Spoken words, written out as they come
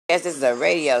Yes, this is a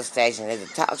radio station.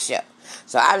 It's a talk show.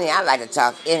 So, I mean, I like to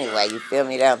talk anyway. You feel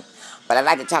me, though? But I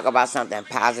like to talk about something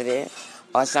positive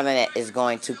or something that is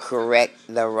going to correct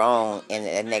the wrong and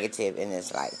the negative in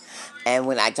this life. And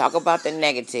when I talk about the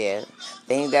negative,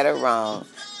 things that are wrong,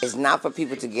 it's not for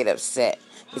people to get upset.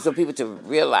 It's for people to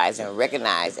realize and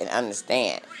recognize and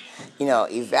understand.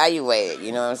 Evaluate it,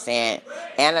 you know what I'm saying?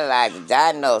 Analyze it,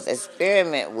 diagnose,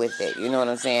 experiment with it, you know what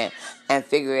I'm saying? And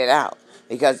figure it out.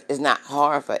 Because it's not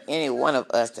hard for any one of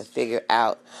us to figure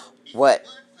out what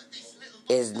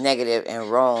is negative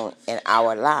and wrong in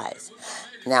our lives.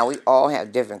 Now, we all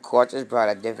have different cultures brought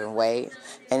up different ways,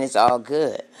 and it's all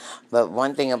good. But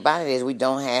one thing about it is we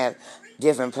don't have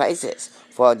different places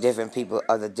for different people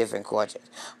of the different cultures.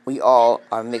 We all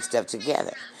are mixed up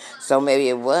together. So maybe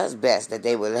it was best that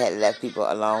they would have left people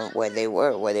alone where they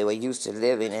were used to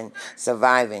living and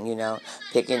surviving,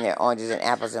 picking their oranges and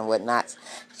apples and whatnots,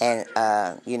 and,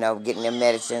 getting their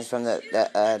medicines from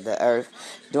the earth,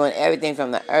 doing everything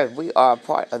from the earth. We are a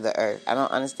part of the earth. I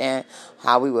don't understand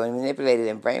how we were manipulated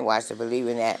and brainwashed to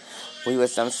believing that we were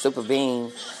some super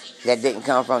being that didn't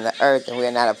come from the earth and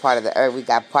we're not a part of the earth. We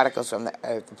got particles from the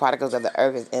earth. The particles of the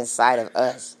earth is inside of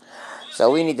us. So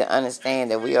we need to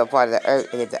understand that we are part of the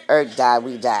earth, and if the earth died,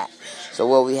 we died. So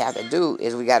what we have to do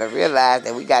is we got to realize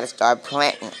that we got to start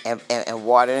planting and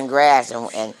watering grass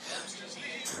and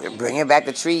bringing back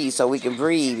the trees so we can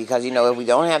breathe. Because, if we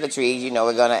don't have the trees,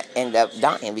 we're going to end up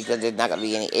dying because there's not going to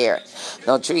be any air.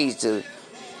 No trees to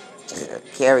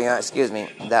carry on,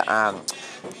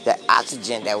 the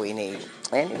oxygen that we need.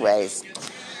 Anyways,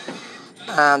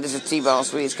 this is T-Bone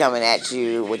Sweets coming at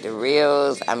you with the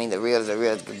reels. I mean, the reels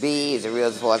could be. It's the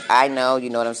reels as far as I know, you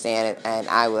know what I'm saying? And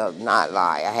I will not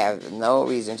lie. I have no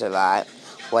reason to lie.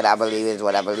 What I believe is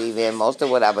what I believe in. Most of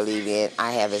what I believe in,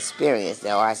 I have experienced,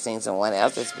 or I've seen someone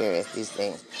else experience these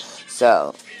things.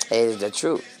 So, it is the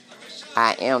truth.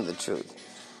 I am the truth.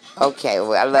 Okay,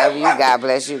 well, I love you. God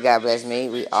bless you. God bless me.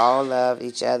 We all love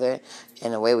each other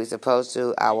in the way we're supposed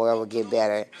to. Our world will get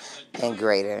better and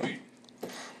greater.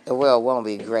 The world won't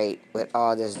be great with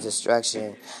all this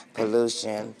destruction,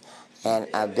 pollution, and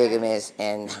bigamous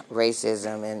and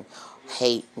racism and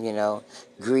hate,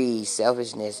 greed,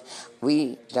 selfishness.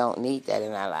 We don't need that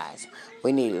in our lives.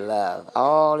 We need love.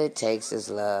 All it takes is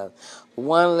love.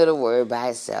 One little word by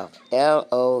itself,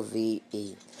 Love.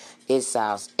 It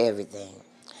solves everything.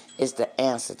 It's the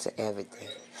answer to everything.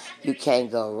 You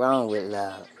can't go wrong with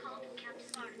love.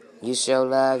 You show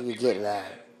love, you get love.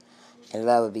 And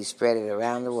love will be spread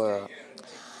around the world.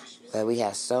 But we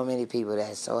have so many people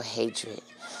that are so hatred,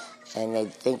 and they're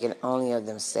thinking only of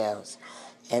themselves,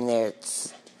 and they're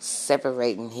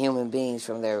separating human beings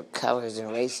from their colors and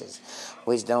races,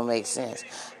 which don't make sense.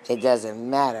 It doesn't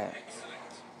matter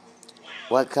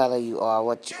what color you are,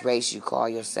 what race you call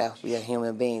yourself. We are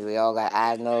human beings. We all got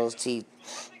eyes, nose, teeth,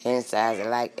 insides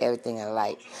alike, everything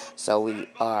alike. So we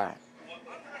are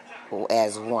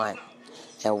as one.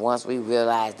 And once we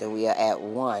realize that we are at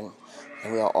one,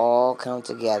 and we'll all come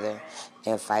together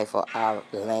and fight for our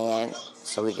land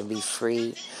so we can be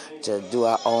free to do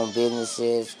our own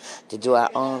businesses, to do our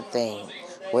own thing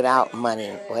without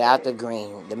money, without the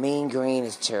green. The mean green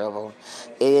is terrible.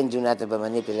 It didn't do nothing but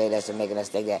manipulate us and making us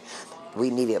think that we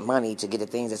needed money to get the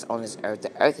things that's on this earth.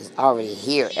 The earth is already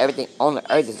here. Everything on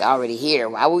the earth is already here.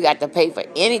 Why we got to pay for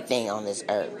anything on this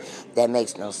earth? That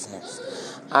makes no sense.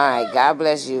 All right, God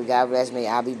bless you. God bless me.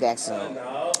 I'll be back soon.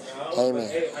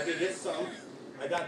 Amen.